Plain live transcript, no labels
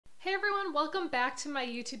everyone, welcome back to my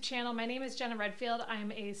YouTube channel. My name is Jenna Redfield.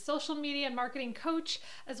 I'm a social media and marketing coach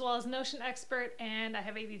as well as Notion expert, and I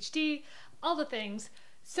have ADHD, all the things.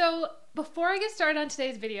 So before I get started on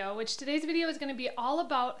today's video, which today's video is going to be all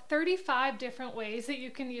about 35 different ways that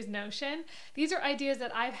you can use Notion. These are ideas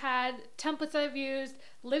that I've had, templates I've used,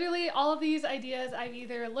 literally all of these ideas I've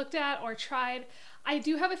either looked at or tried. I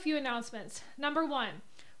do have a few announcements. Number one,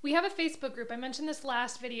 we have a Facebook group. I mentioned this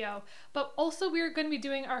last video, but also we're going to be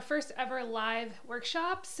doing our first ever live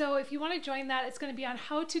workshop. So if you want to join that, it's going to be on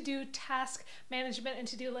how to do task management and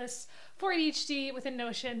to-do lists for ADHD within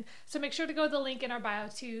Notion. So make sure to go to the link in our bio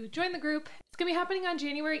to join the group. It's going to be happening on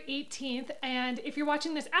January 18th. And if you're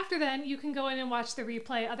watching this after then, you can go in and watch the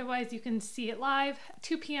replay. Otherwise, you can see it live,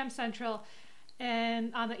 2 p.m. Central,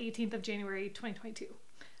 and on the 18th of January, 2022.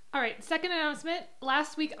 All right, second announcement.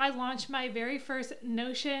 Last week, I launched my very first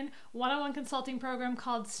Notion one-on-one consulting program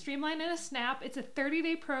called Streamline in a Snap. It's a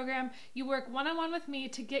 30-day program. You work one-on-one with me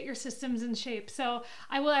to get your systems in shape. So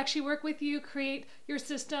I will actually work with you, create your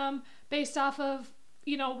system based off of,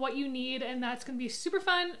 what you need, and that's gonna be super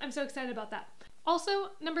fun. I'm so excited about that. Also,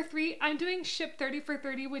 number 3, I'm doing Ship 30 for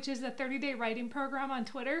 30, which is a 30-day writing program on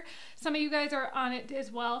Twitter. Some of you guys are on it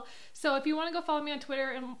as well. So if you want to go follow me on Twitter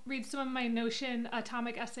and read some of my Notion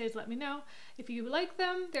atomic essays, let me know. If you like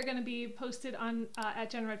them, they're going to be posted on at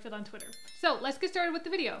Jenna Redfield on Twitter. So let's get started with the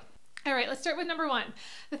video. All right, let's start with number 1.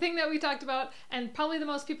 The thing that we talked about, and probably the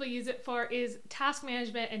most people use it for, is task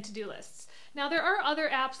management and to-do lists. Now, there are other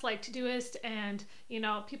apps like Todoist and,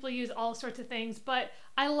 people use all sorts of things, but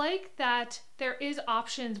I like that there is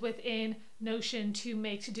options within Notion to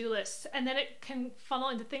make to-do lists, and then it can funnel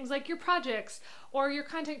into things like your projects or your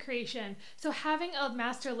content creation. So having a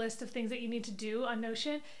master list of things that you need to do on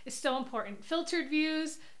Notion is so important. Filtered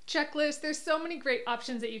views, checklists, there's so many great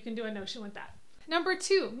options that you can do on Notion with that. Number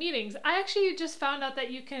 2, meetings. I actually just found out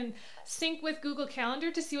that you can sync with Google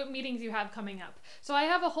Calendar to see what meetings you have coming up. So I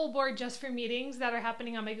have a whole board just for meetings that are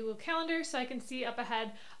happening on my Google Calendar, so I can see up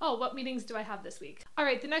ahead, oh, what meetings do I have this week? All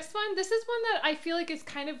right, the next one, this is one that I feel like is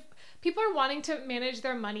kind of, people are wanting to manage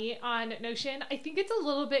their money on Notion. I think it's a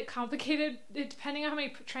little bit complicated depending on how many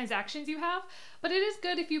transactions you have, but it is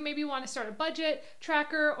good if you maybe want to start a budget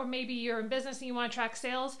tracker, or maybe you're in business and you want to track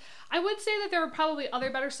sales. I would say that there are probably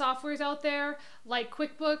other better softwares out there like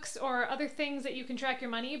QuickBooks or other things that you can track your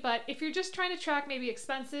money, but if you're just trying to track maybe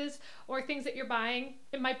expenses or things that you're buying,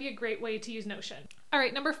 it might be a great way to use Notion. All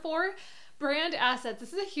right, number 4, brand assets.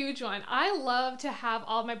 This is a huge one. I love to have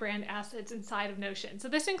all of my brand assets inside of Notion. So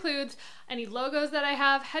this includes any logos that I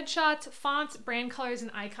have, headshots, fonts, brand colors, and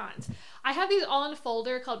icons. I have these all in a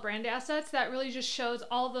folder called brand assets that really just shows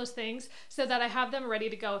all of those things so that I have them ready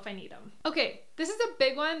to go if I need them. Okay, this is a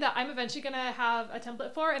big one that I'm eventually gonna have a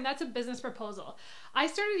template for, and that's a business proposal. I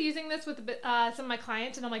started using this with some of my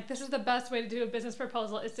clients, and I'm like, this is the best way to do a business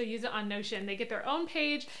proposal, is to use it on Notion. They get their own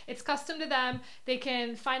page, it's custom to them, they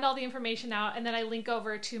can find all the information out, and then I link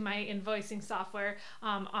over to my invoicing software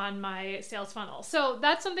on my sales funnel. So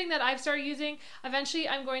that's something that I've started using. Eventually,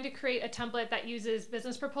 I'm going to create a template that uses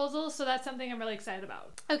business proposals, so that's something I'm really excited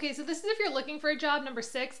about. Okay, so this is if you're looking for a job. Number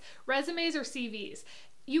 6, resumes or CVs.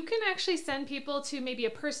 You can actually send people to maybe a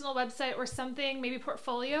personal website or something, maybe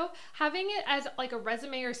portfolio. Having it as like a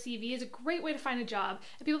resume or CV is a great way to find a job,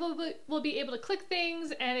 and people will be able to click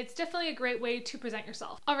things, and it's definitely a great way to present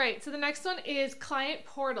yourself. All right, so the next one is client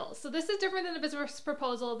portals. So this is different than a business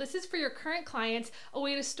proposal. This is for your current clients, a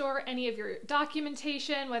way to store any of your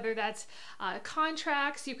documentation, whether that's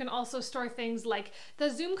contracts. You can also store things like the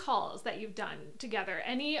Zoom calls that you've done together,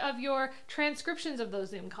 any of your transcriptions of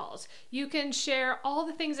those Zoom calls. You can share all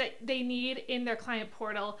the things that they need in their client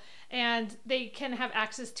portal, and they can have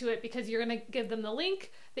access to it because you're going to give them the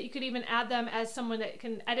link, that you could even add them as someone that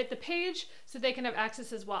can edit the page so they can have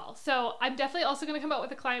access as well. So I'm definitely also going to come out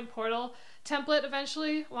with a client portal template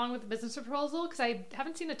eventually, along with the business proposal, because I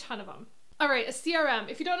haven't seen a ton of them. All right, a CRM.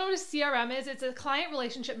 If you don't know what a CRM is, it's a client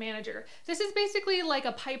relationship manager. This is basically like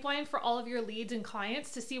a pipeline for all of your leads and clients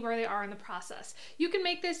to see where they are in the process. You can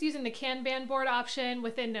make this using the Kanban board option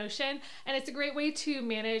within Notion, and it's a great way to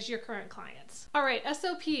manage your current clients. All right,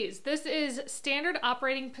 SOPs. This is standard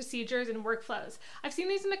operating procedures and workflows. I've seen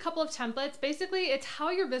these in a couple of templates. Basically, it's how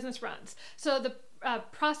your business runs. So the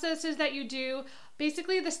processes that you do,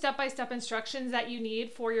 basically the step-by-step instructions that you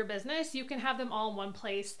need for your business, you can have them all in one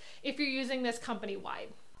place if you're using this company-wide.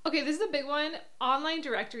 Okay, this is a big one, online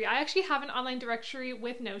directory. I actually have an online directory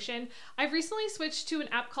with Notion. I've recently switched to an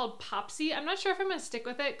app called Popsy. I'm not sure if I'm gonna stick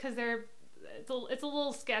with it because it's a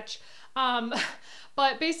little sketch.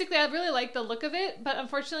 But basically I really like the look of it, but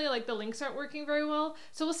unfortunately like the links aren't working very well.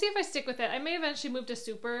 So we'll see if I stick with it. I may eventually move to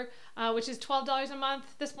Super, which is $12 a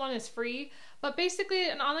month. This one is free. But basically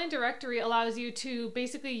an online directory allows you to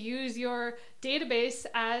basically use your database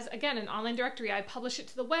as, again, an online directory. I publish it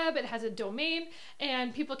to the web, it has a domain,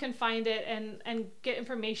 and people can find it and get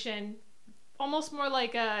information almost more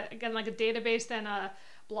like again, like a database than a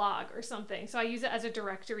blog or something. So I use it as a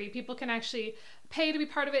directory. People can actually pay to be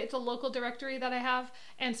part of it. It's a local directory that I have,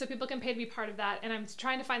 and so people can pay to be part of that, and I'm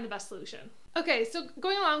trying to find the best solution. Okay, so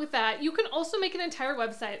going along with that, you can also make an entire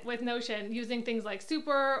website with Notion using things like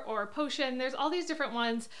Super or Potion. There's all these different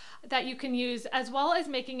ones that you can use, as well as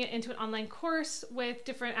making it into an online course with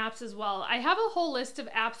different apps as well. I have a whole list of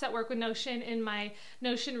apps that work with Notion in my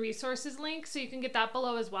Notion resources link, so you can get that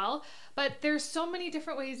below as well. But there's so many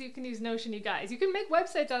different ways you can use Notion, you guys. You can make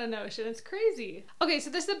websites out of Notion. It's crazy. Okay, so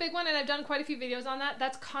this is a big one, and I've done quite a few videos on that.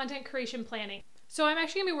 That's content creation planning. So I'm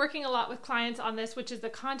actually gonna be working a lot with clients on this, which is the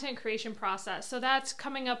content creation process. So that's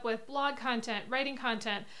coming up with blog content, writing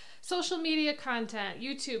content, social media content,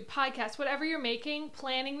 YouTube, podcasts, whatever you're making,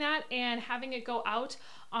 planning that and having it go out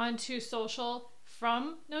onto social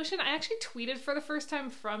from Notion. I actually tweeted for the first time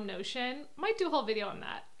from Notion. Might do a whole video on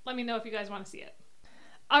that. Let me know if you guys want to see it.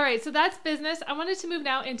 All right, so that's business. I wanted to move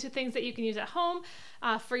now into things that you can use at home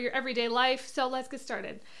for your everyday life. So let's get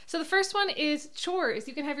started. So the first one is chores.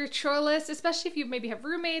 You can have your chore list, especially if you maybe have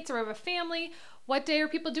roommates or have a family. What day are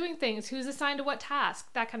people doing things? Who's assigned to what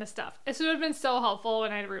task? That kind of stuff. This would have been so helpful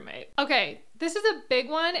when I had a roommate. Okay, this is a big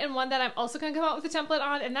one, and one that I'm also gonna come out with a template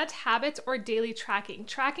on, and that's habits or daily tracking.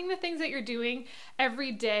 Tracking the things that you're doing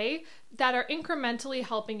every day that are incrementally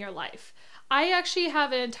helping your life. I actually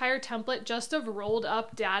have an entire template just of rolled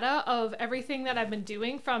up data of everything that I've been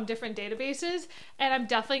doing from different databases, and I'm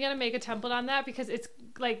definitely gonna make a template on that because it's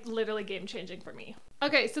like literally game changing for me.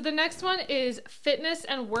 Okay, so the next one is fitness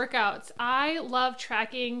and workouts. I love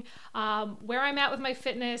tracking where I'm at with my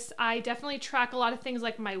fitness. I definitely track a lot of things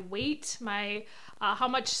like my weight, my how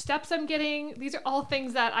much steps I'm getting. These are all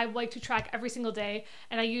things that I like to track every single day,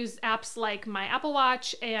 and I use apps like my Apple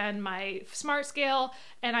Watch and my Smart Scale,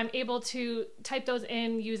 and I'm able to type those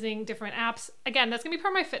in using different apps. Again, that's gonna be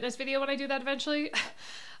part of my fitness video when I do that eventually.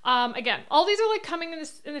 Again, all these are like coming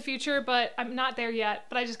in the future, but I'm not there yet,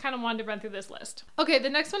 but I just kind of wanted to run through this list. Okay, the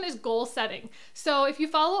next one is goal setting. So if you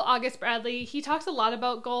follow August Bradley, he talks a lot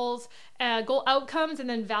about goals, goal outcomes, and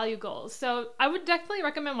then value goals. So I would definitely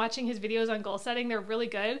recommend watching his videos on goal setting. They're really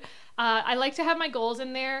good. I like to have my goals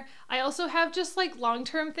in there. I also have just like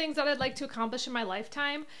long-term things that I'd like to accomplish in my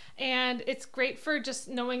lifetime, and it's great for just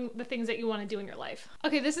knowing the things that you want to do in your life.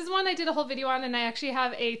 Okay, this is one I did a whole video on, and I actually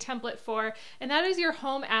have a template for, and that is your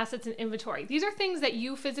home assets and inventory. These are things that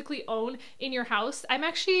you physically own in your house. I'm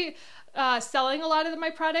actually selling a lot of my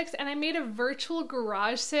products, and I made a virtual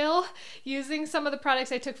garage sale using some of the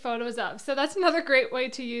products I took photos of. So that's another great way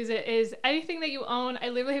to use it, is anything that you own. I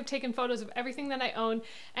literally have taken photos of everything that I own,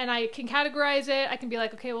 and I can categorize it. I can be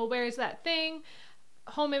like, okay, well, where is that thing?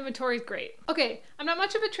 Home inventory is great. Okay, I'm not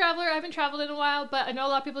much of a traveler. I haven't traveled in a while, but I know a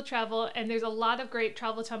lot of people travel, and there's a lot of great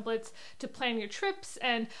travel templates to plan your trips.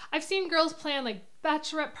 And I've seen girls plan like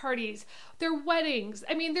bachelorette parties, their weddings.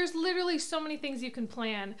 I mean, there's literally so many things you can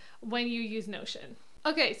plan when you use Notion.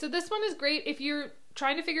 Okay, so this one is great if you're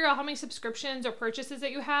trying to figure out how many subscriptions or purchases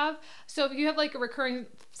that you have. So if you have like a recurring,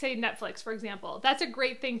 say Netflix, for example, that's a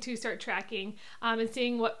great thing to start tracking and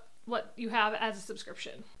seeing what you have as a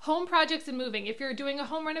subscription. Home projects and moving. If you're doing a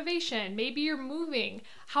home renovation, maybe you're moving,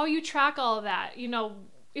 how you track all of that. You know,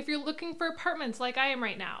 if you're looking for apartments like I am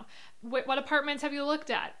right now, what apartments have you looked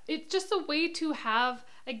at? It's just a way to have,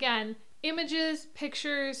 again, images,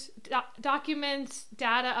 pictures, documents,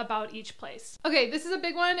 data about each place. Okay, this is a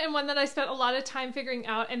big one, and one that I spent a lot of time figuring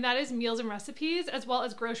out, and that is meals and recipes as well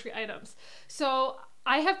as grocery items. So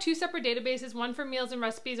I have two separate databases, one for meals and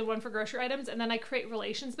recipes and one for grocery items, and then I create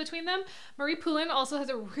relations between them. Marie Poulin also has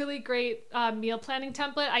a really great meal planning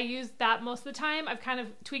template. I use that most of the time. I've kind of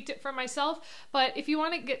tweaked it for myself, but if you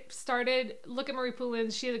want to get started, look at Marie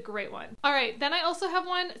Poulin's. She has a great one. All right, then I also have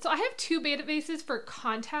one. So I have two databases for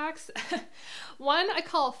contacts. One I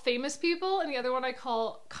call famous people, and the other one I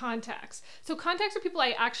call contacts. So contacts are people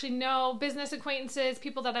I actually know, business acquaintances,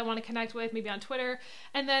 people that I want to connect with, maybe on Twitter.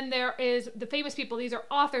 And then there is the famous people. These celebrities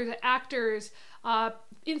or authors, actors,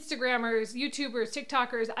 Instagrammers, YouTubers,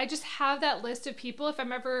 TikTokers. I just have that list of people. If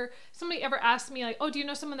somebody ever asks me like, oh, do you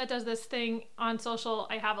know someone that does this thing on social?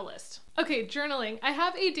 I have a list. Okay, journaling. I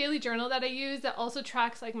have a daily journal that I use that also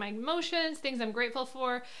tracks like my emotions, things I'm grateful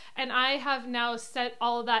for, and I have now set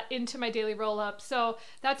all of that into my daily roll up. So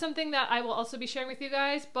that's something that I will also be sharing with you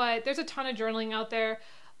guys, but there's a ton of journaling out there.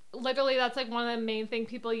 Literally, that's like one of the main things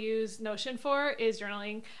people use Notion for is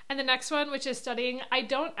journaling. And the next one, which is studying, I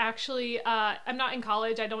don't actually, I'm not in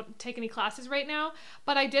college, I don't take any classes right now,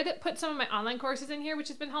 but I did put some of my online courses in here, which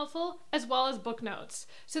has been helpful, as well as book notes.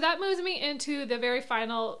 So that moves me into the very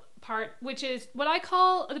final part, which is what I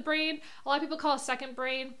call the brain. A lot of people call a second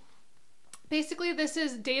brain. Basically, this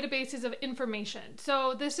is databases of information.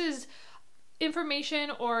 So this is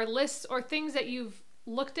information or lists or things that you've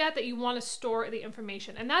looked at that you want to store the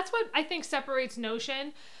information. And that's what I think separates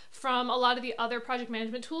Notion from a lot of the other project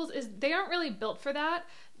management tools, is they aren't really built for that.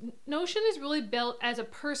 Notion is really built as a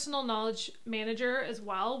personal knowledge manager as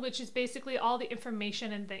well, which is basically all the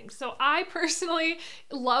information and things. So I personally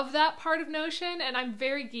love that part of Notion, and I'm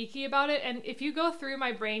very geeky about it. And if you go through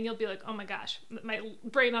my brain, you'll be like, oh my gosh, my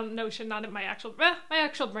brain on Notion, not in my actual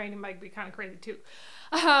brain, it might be kind of crazy too.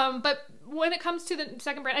 But when it comes to the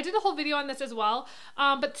second brain, I did a whole video on this as well.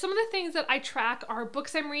 But some of the things that I track are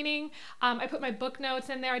books I'm reading. I put my book notes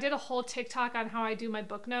in there. I did a whole TikTok on how I do my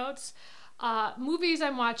book notes. Movies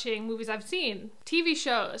I'm watching, movies I've seen, TV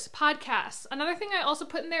shows, podcasts. Another thing I also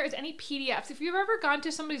put in there is any PDFs. If you've ever gone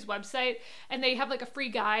to somebody's website and they have like a free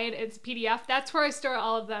guide, it's PDF, that's where I store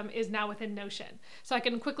all of them, is now within Notion. So I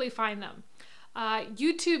can quickly find them.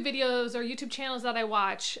 YouTube videos or YouTube channels that I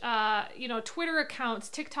watch, Twitter accounts,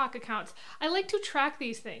 TikTok accounts. I like to track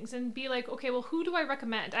these things and be like, okay, well, who do I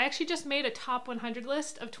recommend? I actually just made a top 100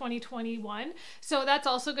 list of 2021. So that's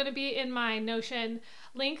also going to be in my Notion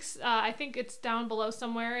links. I think it's down below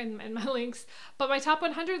somewhere in my links, but my top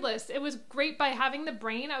 100 list, it was great. By having the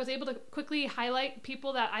brain, I was able to quickly highlight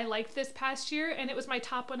people that I liked this past year, and it was my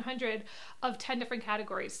top 100 of 10 different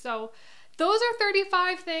categories. So those are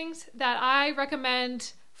 35 things that I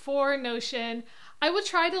recommend for Notion. I will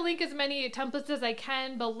try to link as many templates as I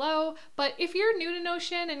can below, but if you're new to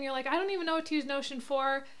Notion and you're like, I don't even know what to use Notion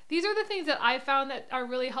for, these are the things that I found that are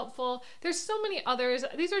really helpful. There's so many others.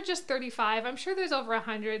 These are just 35. I'm sure there's over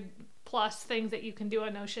 100 plus things that you can do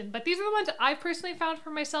on Notion, but these are the ones that I've personally found for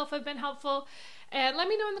myself have been helpful. And let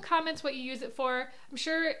me know in the comments what you use it for. I'm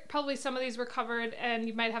sure probably some of these were covered and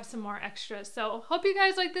you might have some more extras. So hope you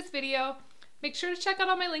guys like this video. Make sure to check out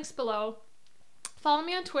all my links below. Follow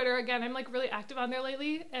me on Twitter. Again, I'm like really active on there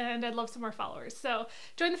lately and I'd love some more followers. So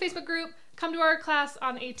join the Facebook group, come to our class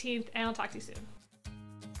on the 18th, and I'll talk to you soon.